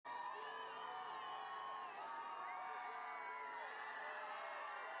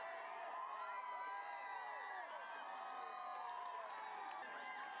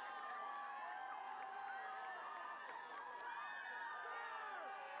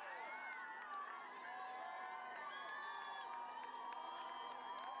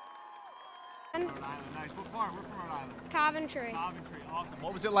Island. Rhode Island, nice. What farm? We're from Rhode Island. Coventry. Coventry, awesome.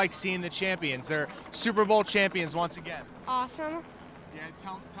 What was it like seeing the champions? They're Super Bowl champions once again. Awesome. Yeah,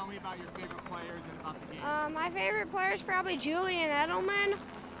 tell me about your favorite players and about the game. My favorite player is probably Julian Edelman.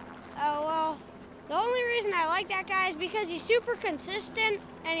 Well, the only reason I like that guy is because he's super consistent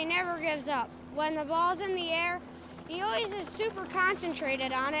and he never gives up. When the ball's in the air, he always is super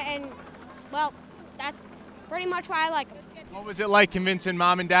concentrated on it, and, well, that's pretty much why I like him. What was it like convincing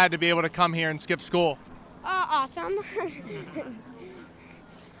Mom and Dad to be able to come here and skip school? Awesome.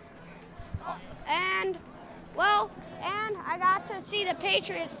 And I got to see the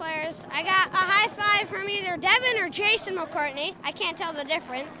Patriots players. I got a high five from either Devin or Jason McCartney. I can't tell the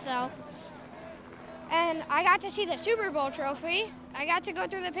difference, so. And I got to see the Super Bowl trophy. I got to go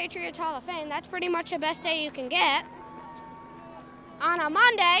through the Patriots Hall of Fame. That's pretty much the best day you can get. On a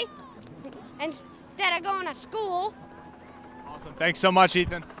Monday, instead of going to school. Awesome. Thanks so much,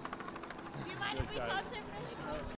 Ethan. Do you mind if we talk to him